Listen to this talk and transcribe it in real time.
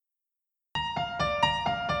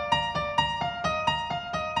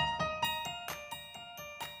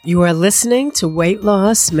You are listening to Weight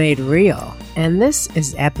Loss Made Real, and this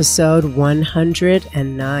is episode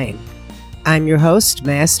 109. I'm your host,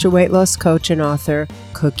 Master Weight Loss Coach and author,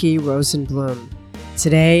 Cookie Rosenblum.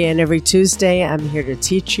 Today and every Tuesday, I'm here to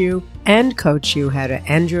teach you and coach you how to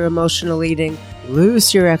end your emotional eating,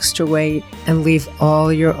 lose your extra weight, and leave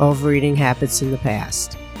all your overeating habits in the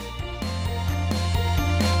past.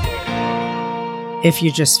 If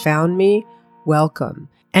you just found me, welcome.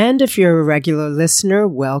 And if you're a regular listener,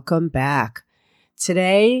 welcome back.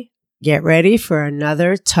 Today, get ready for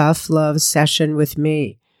another tough love session with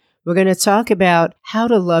me. We're going to talk about how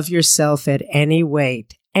to love yourself at any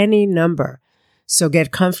weight, any number. So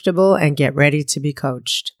get comfortable and get ready to be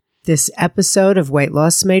coached. This episode of Weight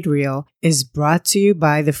Loss Made Real is brought to you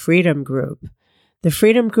by the Freedom Group. The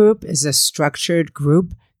Freedom Group is a structured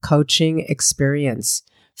group coaching experience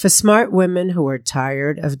for smart women who are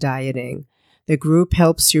tired of dieting. The group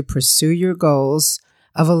helps you pursue your goals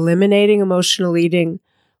of eliminating emotional eating,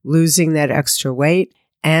 losing that extra weight,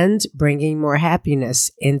 and bringing more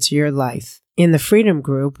happiness into your life. In the Freedom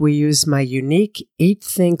Group, we use my unique Eat,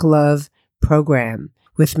 Think, Love program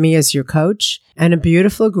with me as your coach and a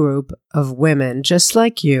beautiful group of women just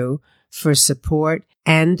like you for support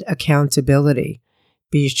and accountability.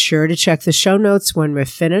 Be sure to check the show notes when we're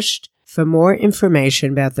finished for more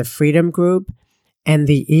information about the Freedom Group and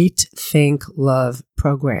the Eat, Think, Love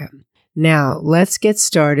program. Now, let's get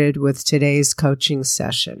started with today's coaching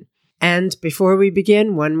session. And before we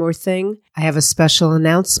begin, one more thing. I have a special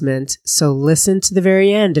announcement, so listen to the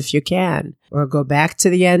very end if you can, or go back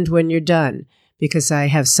to the end when you're done, because I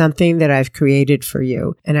have something that I've created for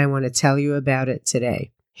you, and I want to tell you about it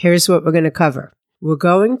today. Here's what we're going to cover. We're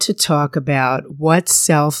going to talk about what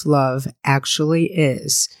self-love actually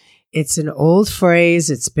is. It's an old phrase.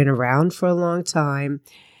 It's been around for a long time.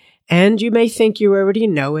 And you may think you already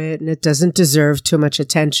know it and it doesn't deserve too much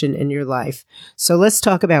attention in your life. So let's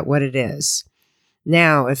talk about what it is.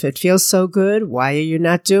 Now, if it feels so good, why are you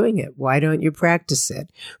not doing it? Why don't you practice it?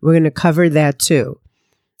 We're going to cover that too.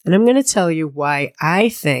 And I'm going to tell you why I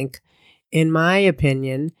think, in my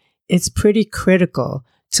opinion, it's pretty critical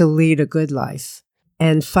to lead a good life.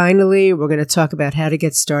 And finally, we're going to talk about how to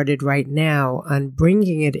get started right now on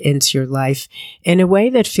bringing it into your life in a way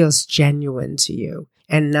that feels genuine to you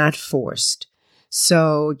and not forced.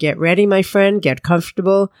 So get ready, my friend, get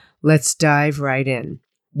comfortable. Let's dive right in.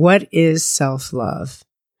 What is self-love?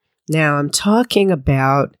 Now, I'm talking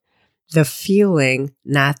about the feeling,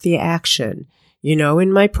 not the action. You know,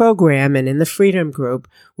 in my program and in the Freedom Group,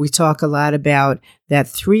 we talk a lot about that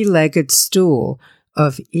three-legged stool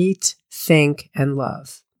of eat, think, and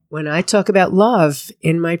love. When I talk about love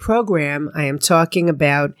in my program, I am talking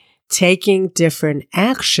about taking different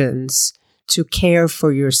actions to care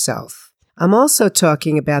for yourself. I'm also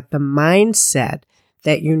talking about the mindset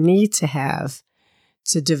that you need to have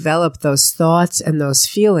to develop those thoughts and those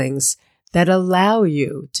feelings that allow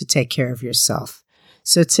you to take care of yourself.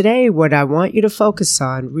 So today, what I want you to focus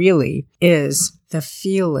on really is the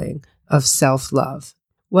feeling of self-love.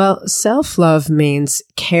 Well, self-love means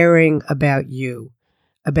caring about you,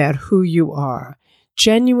 about who you are,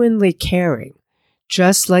 genuinely caring,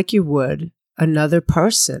 just like you would another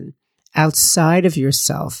person outside of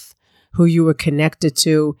yourself, who you were connected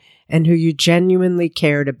to and who you genuinely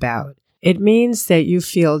cared about. It means that you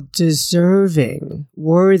feel deserving,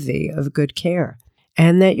 worthy of good care,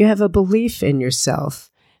 and that you have a belief in yourself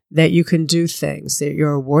that you can do things, that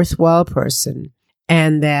you're a worthwhile person,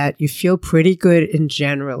 and that you feel pretty good in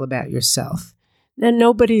general about yourself. Now,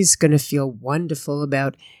 nobody's going to feel wonderful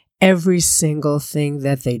about every single thing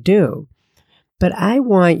that they do, but I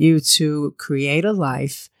want you to create a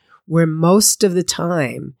life where most of the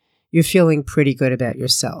time you're feeling pretty good about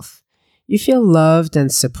yourself. You feel loved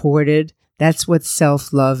and supported. That's what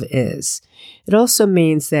self-love is. It also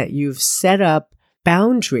means that you've set up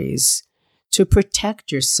boundaries to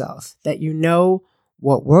protect yourself, that you know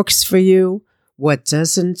what works for you, what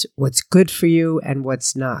doesn't, what's good for you, and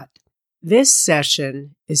what's not. This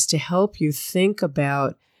session is to help you think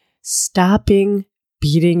about stopping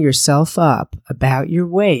beating yourself up about your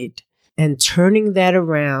weight and turning that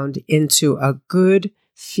around into a good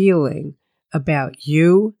feeling about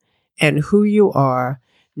you and who you are,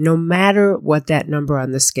 no matter what that number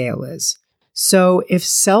on the scale is. So if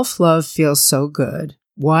self-love feels so good,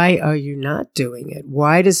 why are you not doing it?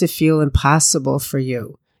 Why does it feel impossible for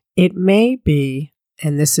you? It may be,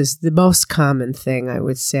 and this is the most common thing I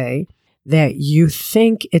would say, that you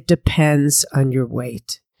think it depends on your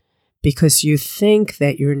weight because you think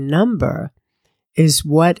that your number is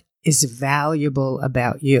what is valuable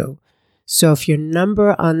about you. So if your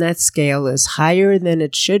number on that scale is higher than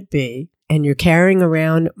it should be, and you're carrying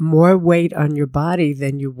around more weight on your body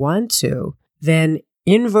than you want to, then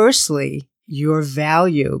inversely, your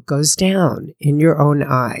value goes down in your own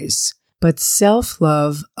eyes. But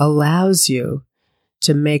self-love allows you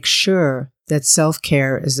to make sure that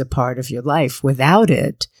self-care is a part of your life. Without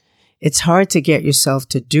it, it's hard to get yourself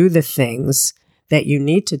to do the things that you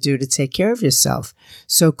need to do to take care of yourself.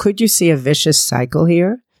 So could you see a vicious cycle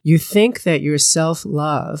here? You think that your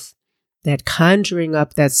self-love, that conjuring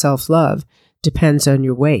up that self-love, depends on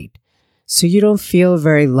your weight. So you don't feel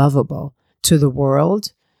very lovable to the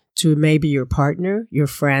world, to maybe your partner, your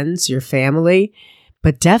friends, your family,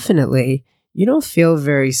 but definitely you don't feel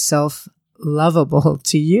very self-lovable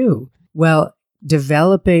to you. Well,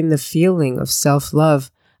 developing the feeling of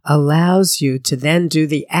self-love allows you to then do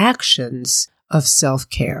the actions of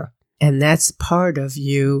self-care. And that's part of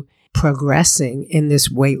you progressing in this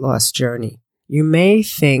weight loss journey. You may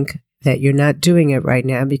think that you're not doing it right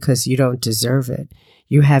now because you don't deserve it.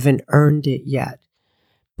 You haven't earned it yet.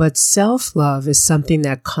 But self-love is something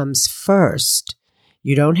that comes first.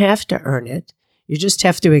 You don't have to earn it. You just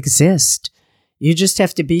have to exist. You just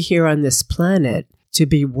have to be here on this planet to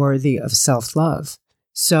be worthy of self-love.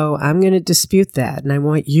 So I'm going to dispute that, and I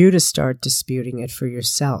want you to start disputing it for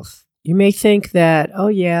yourself. You may think that, oh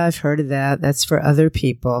yeah, I've heard of that. That's for other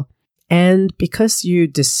people. And because you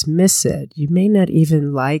dismiss it, you may not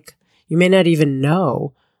even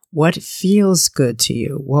know what feels good to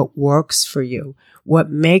you, what works for you, what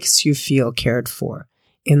makes you feel cared for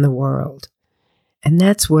in the world. And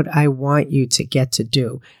that's what I want you to get to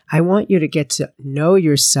do. I want you to get to know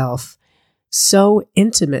yourself so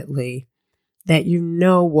intimately that you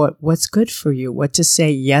know what's good for you, what to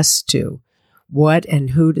say yes to, what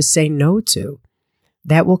and who to say no to.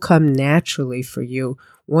 That will come naturally for you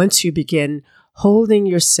once you begin holding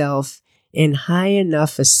yourself in high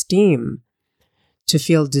enough esteem to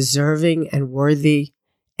feel deserving and worthy.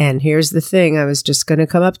 And here's the thing I was just going to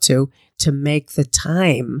come up to make the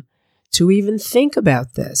time to even think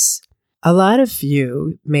about this. A lot of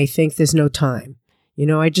you may think there's no time.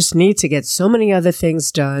 I just need to get so many other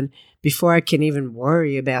things done before I can even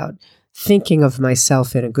worry about thinking of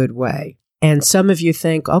myself in a good way. And some of you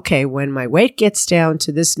think, okay, when my weight gets down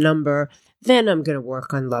to this number, then I'm going to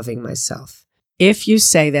work on loving myself. If you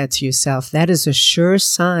say that to yourself, that is a sure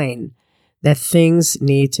sign that things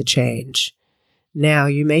need to change. Now,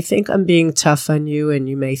 you may think I'm being tough on you, and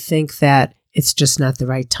you may think that it's just not the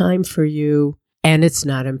right time for you, and it's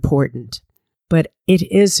not important. But it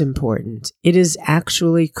is important. It is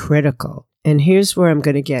actually critical. And here's where I'm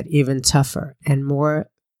going to get even tougher and more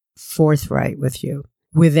forthright with you.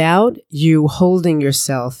 Without you holding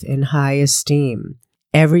yourself in high esteem,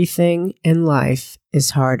 everything in life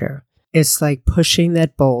is harder. It's like pushing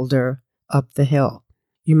that boulder up the hill.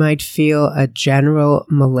 You might feel a general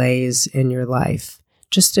malaise in your life,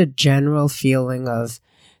 just a general feeling of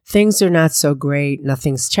things are not so great,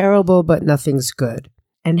 nothing's terrible, but nothing's good.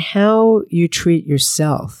 And how you treat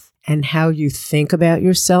yourself and how you think about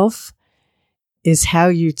yourself is how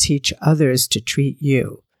you teach others to treat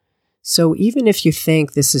you. So even if you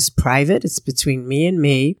think this is private, it's between me and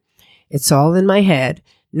me, it's all in my head,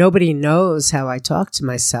 nobody knows how I talk to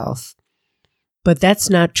myself. But that's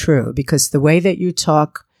not true, because the way that you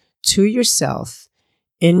talk to yourself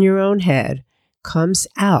in your own head comes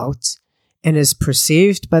out and is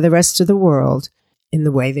perceived by the rest of the world in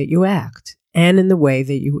the way that you act and in the way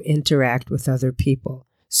that you interact with other people.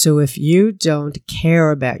 So if you don't care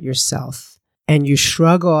about yourself and you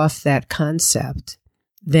shrug off that concept,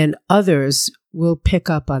 then others will pick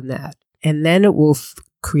up on that. And then it will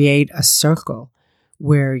create a circle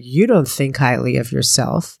where you don't think highly of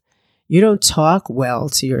yourself. You don't talk well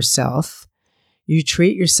to yourself. You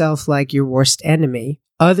treat yourself like your worst enemy.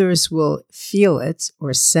 Others will feel it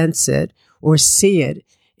or sense it or see it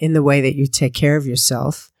in the way that you take care of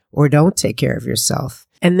yourself or don't take care of yourself.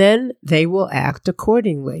 And then they will act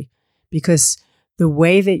accordingly, because the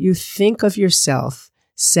way that you think of yourself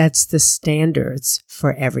sets the standards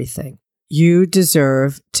for everything. You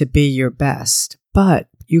deserve to be your best, but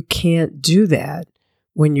you can't do that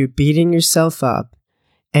when you're beating yourself up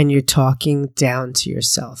and you're talking down to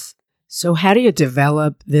yourself. So how do you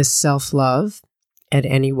develop this self-love at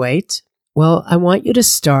any weight? Well, I want you to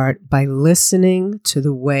start by listening to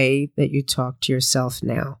the way that you talk to yourself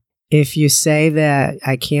now. If you say that,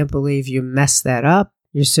 I can't believe you messed that up,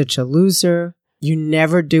 you're such a loser, you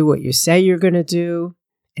never do what you say you're going to do,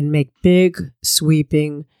 and make big,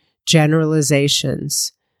 sweeping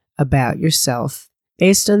generalizations about yourself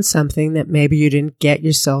based on something that maybe you didn't get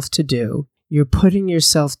yourself to do, you're putting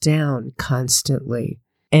yourself down constantly,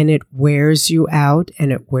 and it wears you out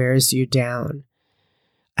and it wears you down.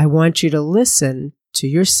 I want you to listen to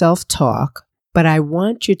your self-talk, but I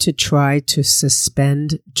want you to try to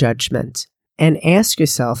suspend judgment and ask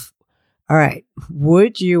yourself, all right,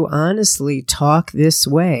 would you honestly talk this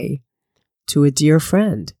way to a dear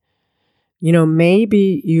friend?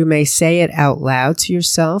 Maybe you may say it out loud to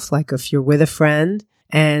yourself, like if you're with a friend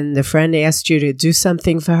and the friend asked you to do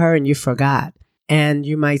something for her and you forgot. And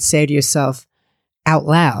you might say to yourself out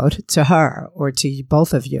loud to her or to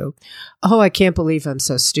both of you, oh, I can't believe I'm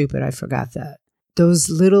so stupid. I forgot that. Those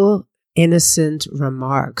little innocent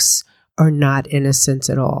remarks are not innocent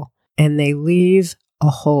at all, and they leave a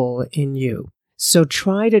hole in you. So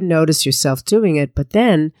try to notice yourself doing it, but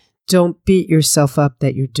then don't beat yourself up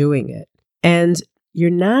that you're doing it. And you're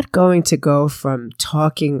not going to go from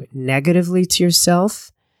talking negatively to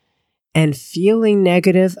yourself and feeling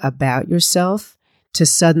negative about yourself to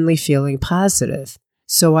suddenly feeling positive.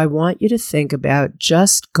 So I want you to think about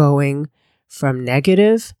just going from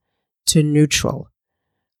negative to neutral.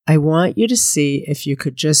 I want you to see if you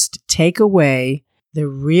could just take away the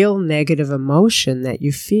real negative emotion that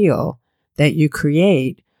you feel, that you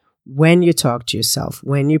create when you talk to yourself,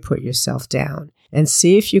 when you put yourself down, and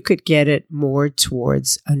see if you could get it more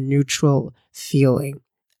towards a neutral feeling.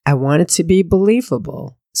 I want it to be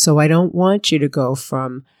believable. So I don't want you to go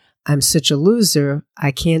from, I'm such a loser,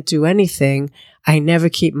 I can't do anything, I never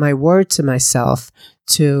keep my word to myself,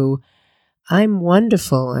 to I'm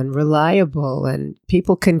wonderful and reliable and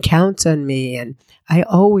people can count on me and I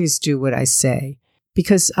always do what I say.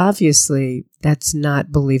 Because obviously that's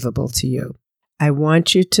not believable to you. I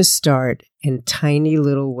want you to start in tiny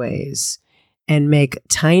little ways and make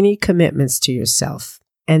tiny commitments to yourself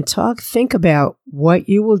and think about what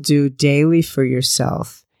you will do daily for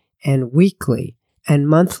yourself and weekly and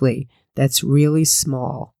monthly that's really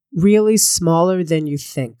small, really smaller than you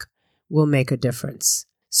think will make a difference.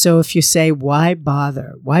 So if you say, why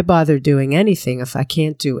bother? Why bother doing anything if I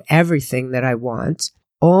can't do everything that I want?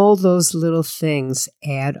 All those little things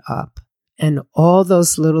add up, and all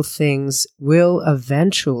those little things will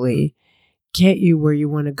eventually get you where you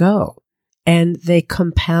want to go. And they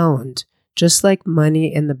compound, just like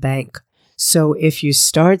money in the bank. So if you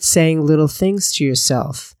start saying little things to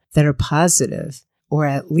yourself that are positive, or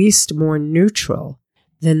at least more neutral,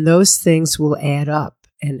 then those things will add up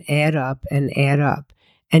and add up and add up.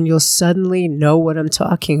 And you'll suddenly know what I'm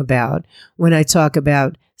talking about when I talk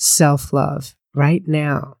about self-love right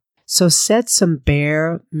now. So set some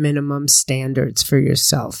bare minimum standards for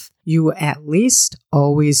yourself. You at least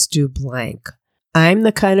always do blank. I'm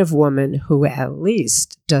the kind of woman who at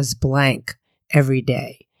least does blank every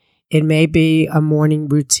day. It may be a morning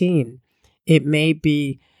routine. It may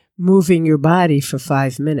be moving your body for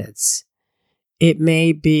 5 minutes. It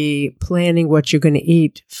may be planning what you're going to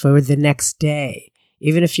eat for the next day.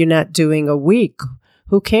 Even if you're not doing a week,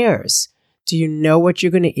 who cares? Do you know what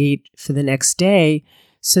you're going to eat for the next day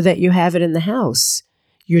so that you have it in the house?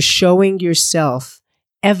 You're showing yourself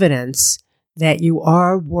evidence that you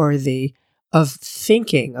are worthy of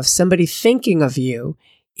somebody thinking of you,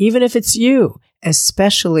 even if it's you,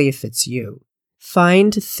 especially if it's you.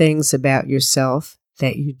 Find things about yourself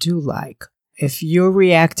that you do like. If you're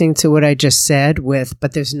reacting to what I just said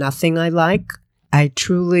but there's nothing I like, I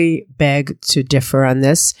truly beg to differ on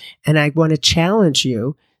this, and I want to challenge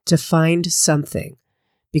you to find something,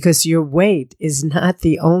 because your weight is not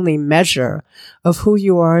the only measure of who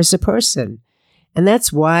you are as a person. And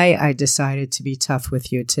that's why I decided to be tough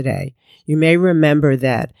with you today. You may remember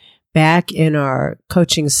that back in our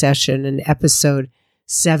coaching session in episode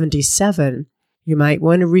 77, you might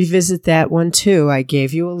want to revisit that one too. I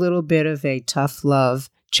gave you a little bit of a tough love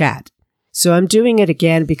chat. So I'm doing it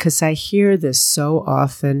again because I hear this so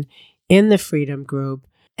often in the Freedom Group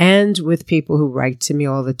and with people who write to me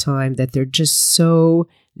all the time that they're just so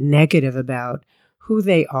negative about who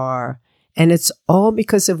they are. And it's all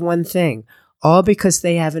because of one thing, all because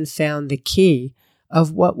they haven't found the key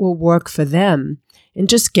of what will work for them in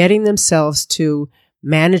just getting themselves to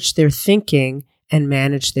manage their thinking and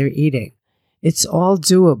manage their eating. It's all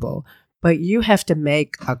doable, but you have to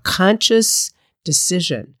make a conscious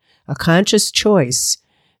decision, a conscious choice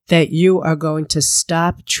that you are going to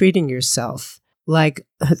stop treating yourself like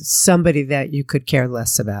somebody that you could care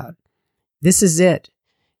less about. This is it.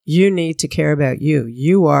 You need to care about you.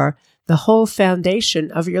 You are the whole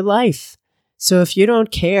foundation of your life. So if you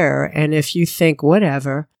don't care and if you think,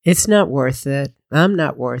 whatever, it's not worth it, I'm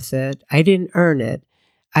not worth it, I didn't earn it,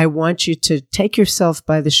 I want you to take yourself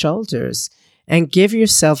by the shoulders and give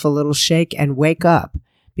yourself a little shake and wake up,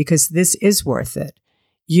 because this is worth it.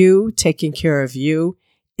 You taking care of you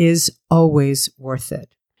is always worth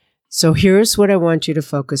it. So here's what I want you to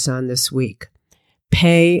focus on this week.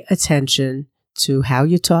 Pay attention to how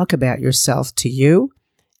you talk about yourself to you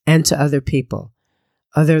and to other people.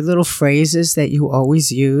 Other little phrases that you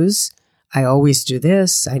always use. I always do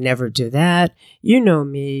this. I never do that. You know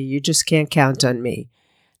me. You just can't count on me.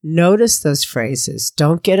 Notice those phrases.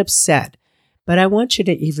 Don't get upset. But I want you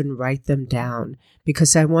to even write them down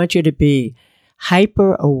because I want you to be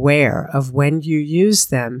hyper aware of when you use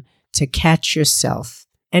them to catch yourself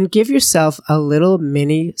and give yourself a little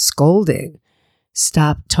mini scolding.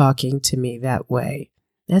 Stop talking to me that way.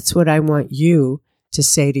 That's what I want you to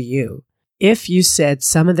say to you. If you said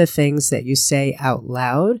some of the things that you say out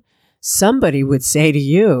loud, somebody would say to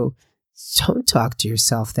you, don't talk to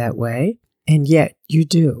yourself that way. And yet you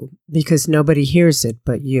do, because nobody hears it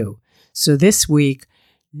but you. So this week,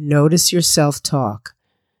 notice your self-talk.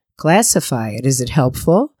 Classify it. Is it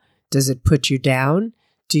helpful? Does it put you down?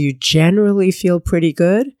 Do you generally feel pretty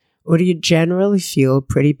good? Or do you generally feel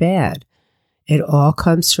pretty bad? It all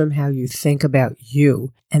comes from how you think about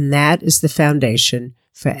you. And that is the foundation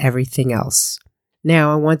for everything else.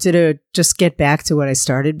 Now, I wanted to just get back to what I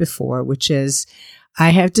started before, which is I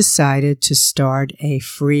have decided to start a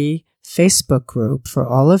free Facebook group for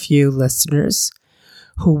all of you listeners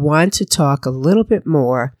who want to talk a little bit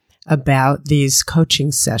more about these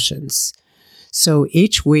coaching sessions. So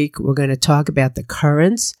each week, we're going to talk about the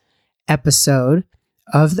current episode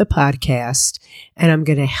of the podcast, and I'm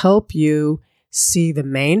going to help you see the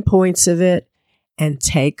main points of it and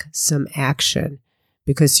take some action.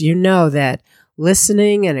 Because you know that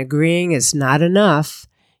listening and agreeing is not enough.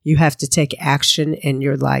 You have to take action in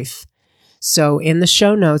your life. So in the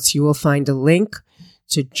show notes, you will find a link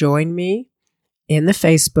to join me in the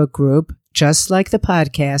Facebook group, just like the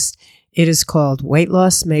podcast. It is called Weight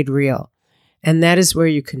Loss Made Real. And that is where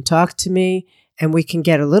you can talk to me and we can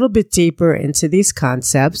get a little bit deeper into these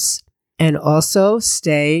concepts and also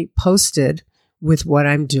stay posted with what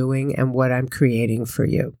I'm doing and what I'm creating for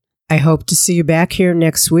you. I hope to see you back here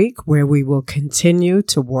next week where we will continue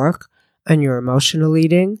to work on your emotional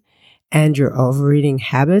eating and your overeating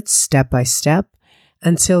habits step by step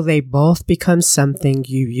until they both become something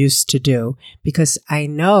you used to do, because I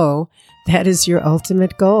know that is your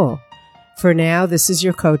ultimate goal. For now, this is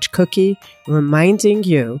your Coach Cookie reminding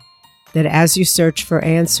you that as you search for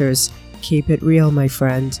answers, keep it real, my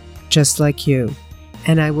friend, just like you.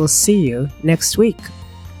 And I will see you next week.